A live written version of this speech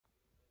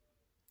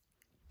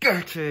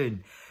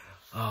Gerton!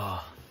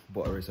 Ah,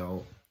 what a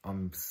result.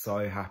 I'm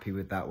so happy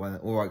with that one.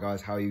 All right,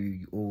 guys, how are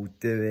you all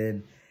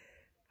doing?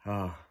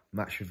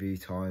 Match review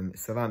time.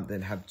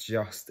 Southampton have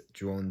just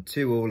drawn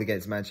 2-2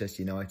 against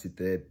Manchester United,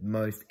 the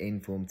most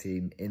informed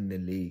team in the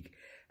league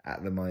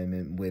at the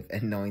moment, with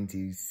a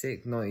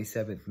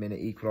 97th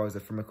minute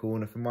equaliser from a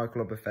corner from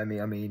Michael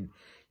Obafemi. I mean,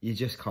 you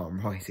just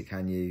can't write it,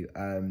 can you?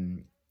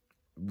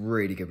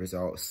 Really good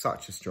result,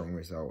 such a strong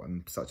result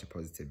and such a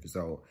positive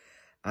result.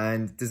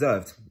 And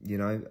deserved, you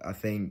know. I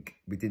think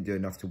we didn't do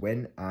enough to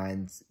win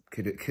and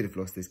could have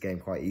lost this game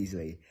quite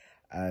easily.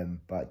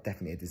 But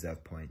definitely a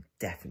deserved point.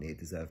 Definitely a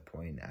deserved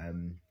point,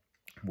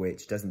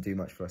 which doesn't do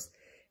much for us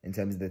in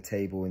terms of the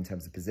table, in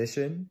terms of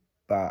position.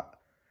 But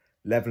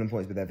level in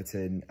points with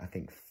Everton, I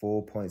think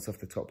 4 points off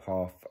the top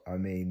half. I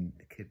mean,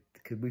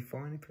 could we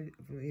finally,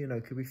 you know,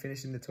 could we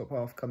finish in the top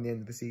half come the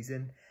end of the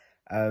season?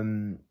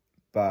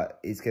 But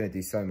it's going to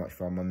do so much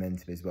for our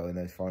momentum as well in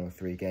those final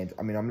 3 games.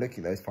 I mean, I'm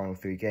looking at those final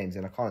 3 games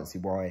and I can't see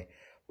why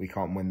we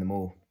can't win them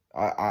all.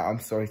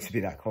 I'm sorry to be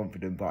that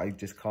confident, but I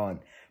just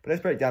can't. But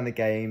let's break down the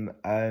game.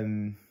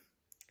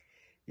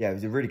 Yeah, it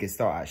was a really good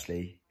start,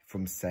 actually,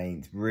 from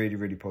Saints. Really,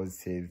 really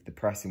positive. The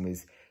pressing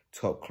was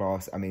top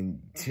class. I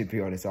mean, to be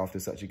honest,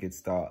 after such a good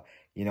start,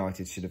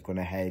 United should have gone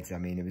ahead. I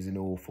mean, it was an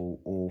awful,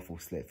 awful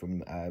slip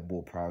from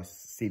Ward-Prowse,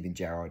 Steven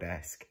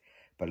Gerrard-esque.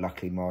 But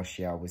luckily,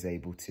 Martial was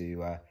able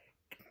to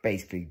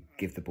basically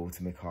give the ball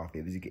to McCarthy.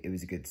 It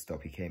was a good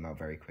stop. He came out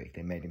very quick.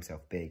 They made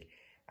himself big.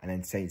 And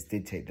then Saints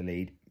did take the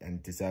lead,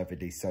 and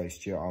deservedly so.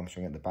 Stuart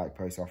Armstrong at the back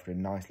post after a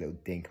nice little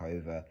dink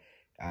over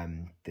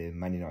the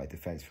Man United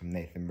defence from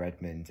Nathan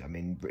Redmond. I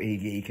mean,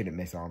 he couldn't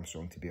miss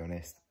Armstrong, to be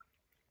honest.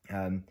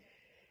 And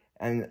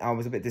I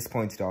was a bit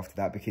disappointed after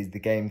that because the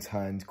game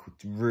turned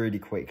really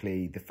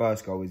quickly. The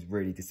first goal was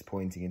really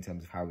disappointing in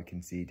terms of how we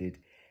conceded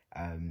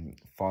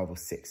 5 or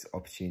 6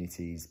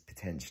 opportunities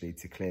potentially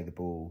to clear the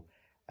ball,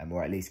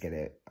 or at least get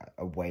it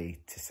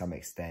away to some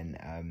extent.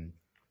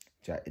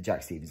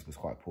 Jack Stevens was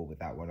quite poor with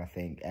that one, I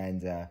think.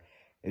 And it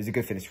was a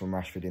good finish from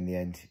Rashford in the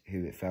end,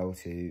 who it fell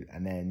to.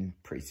 And then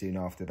pretty soon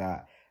after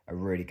that, a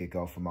really good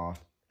goal from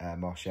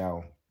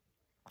Martial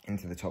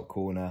into the top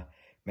corner.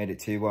 Made it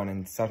 2-1.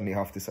 And suddenly,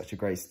 after such a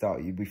great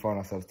start, we find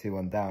ourselves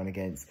 2-1 down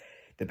against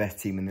the best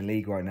team in the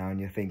league right now. And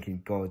you're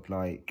thinking, God,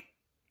 like,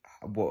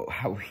 what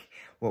are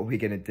we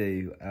going to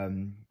do?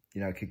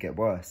 You know, it could get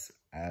worse.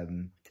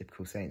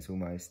 Typical Saints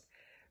almost.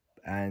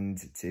 And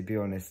to be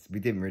honest,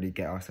 we didn't really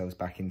get ourselves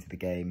back into the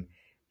game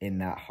in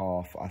that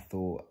half. I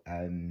thought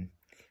we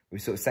were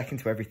sort of second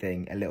to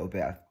everything a little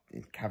bit.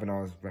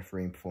 Kavanagh's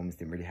refereeing performance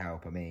didn't really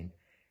help. I mean,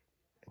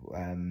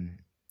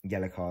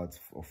 yellow cards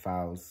or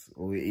fouls,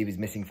 or he was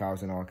missing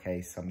fouls in our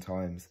case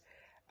sometimes.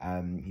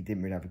 He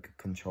didn't really have a good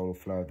control or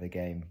flow of the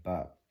game.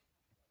 But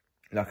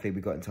luckily,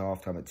 we got into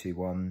half-time at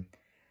 2-1.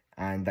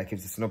 And that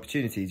gives us an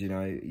opportunity, you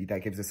know,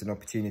 that gives us an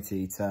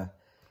opportunity to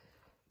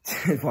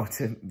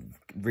gather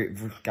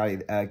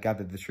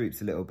the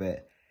troops a little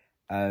bit.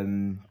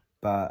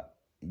 But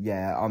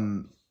yeah,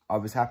 I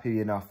was happy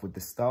enough with the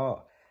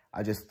start.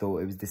 I just thought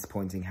it was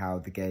disappointing how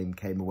the game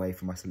came away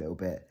from us a little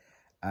bit.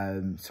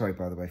 Sorry,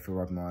 by the way, for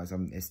rubbing my eyes.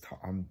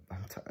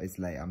 It's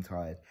late. I'm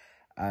tired.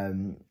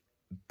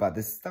 But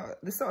the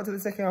start to the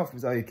second half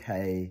was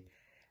okay.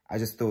 I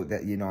just thought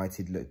that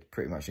United looked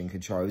pretty much in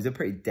control. It was a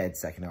pretty dead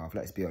second half,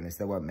 let's be honest.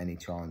 There weren't many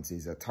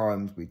chances. At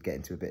times, we'd get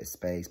into a bit of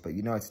space, but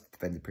United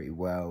defended pretty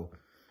well.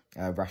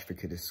 Rashford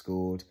could have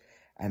scored.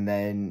 And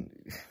then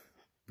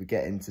we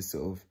get into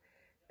sort of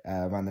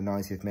around the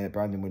 90th minute.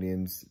 Brandon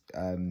Williams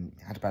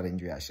had a bad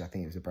injury, actually. I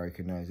think it was a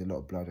broken nose, a lot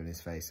of blood on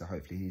his face, so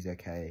hopefully he's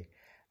okay.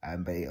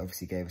 But he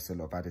obviously gave us a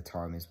lot of added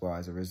time as well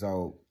as a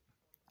result.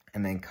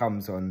 And then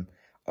comes on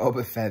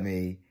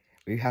Obafemi.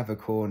 We have a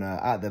corner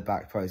at the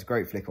back post.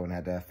 Great flick on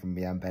header from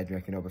Jan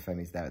Bednarek, and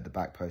Obafemi's there at the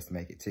back post to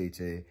make it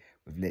 2-2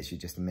 with literally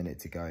just a minute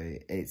to go.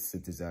 It's a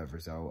deserved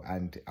result.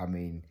 And, I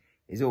mean,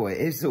 it's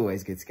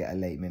always good to get a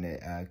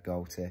late-minute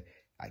goal to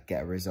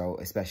get a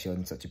result, especially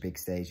on such a big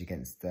stage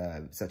against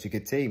such a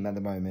good team at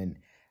the moment.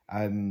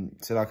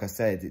 So, like I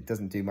said, it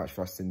doesn't do much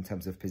for us in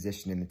terms of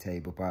position in the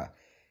table, but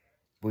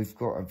we've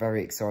got a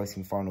very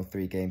exciting final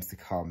 3 games to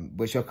come,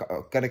 which are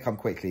going to come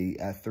quickly.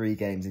 3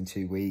 games in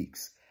 2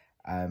 weeks.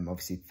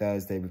 Obviously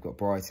Thursday we've got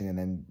Brighton, and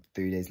then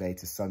 3 days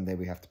later, Sunday,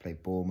 we have to play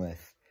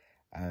Bournemouth.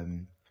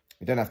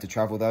 We don't have to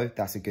travel though.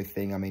 That's a good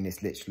thing. I mean,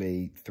 it's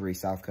literally 3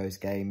 South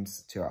Coast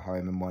games, 2 at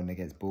home and 1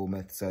 against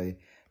Bournemouth. So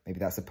maybe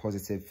that's a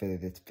positive for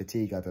the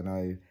fatigue. I don't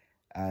know.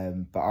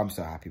 But I'm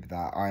so happy with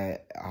that.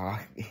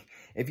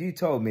 If you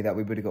told me that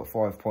we would have got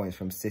 5 points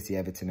from City,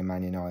 Everton and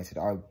Man United,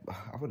 I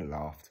would have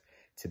laughed,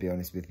 to be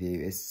honest with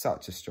you. It's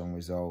such a strong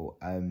result.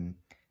 I'm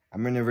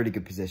in a really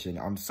good position.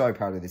 I'm so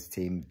proud of this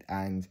team,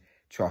 and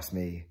trust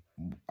me,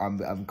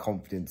 I'm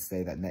confident to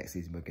say that next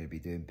season we're going to be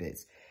doing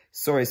bits.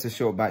 Sorry it's a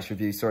short match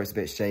review. Sorry it's a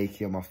bit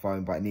shaky on my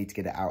phone, but I need to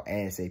get it out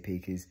ASAP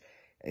because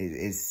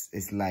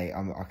it's late.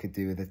 I could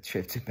do with a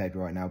trip to bed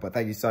right now. But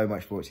thank you so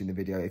much for watching the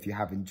video. If you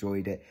have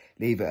enjoyed it,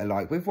 leave it a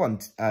like. We've won.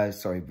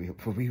 Sorry,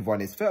 we've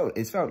won. It's felt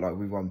like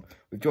we've won.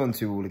 We've drawn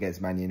 2-2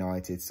 against Man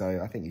United.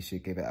 So I think you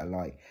should give it a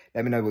like.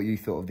 Let me know what you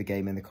thought of the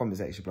game in the comment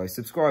section below.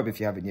 Subscribe if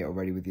you haven't yet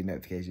already with your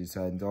notifications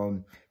turned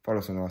on. Follow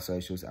us on our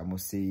socials, and we'll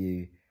see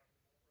you.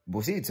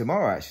 We'll see you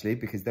tomorrow actually,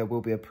 because there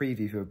will be a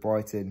preview for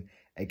Brighton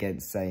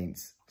against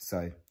Saints.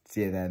 So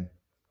see you then.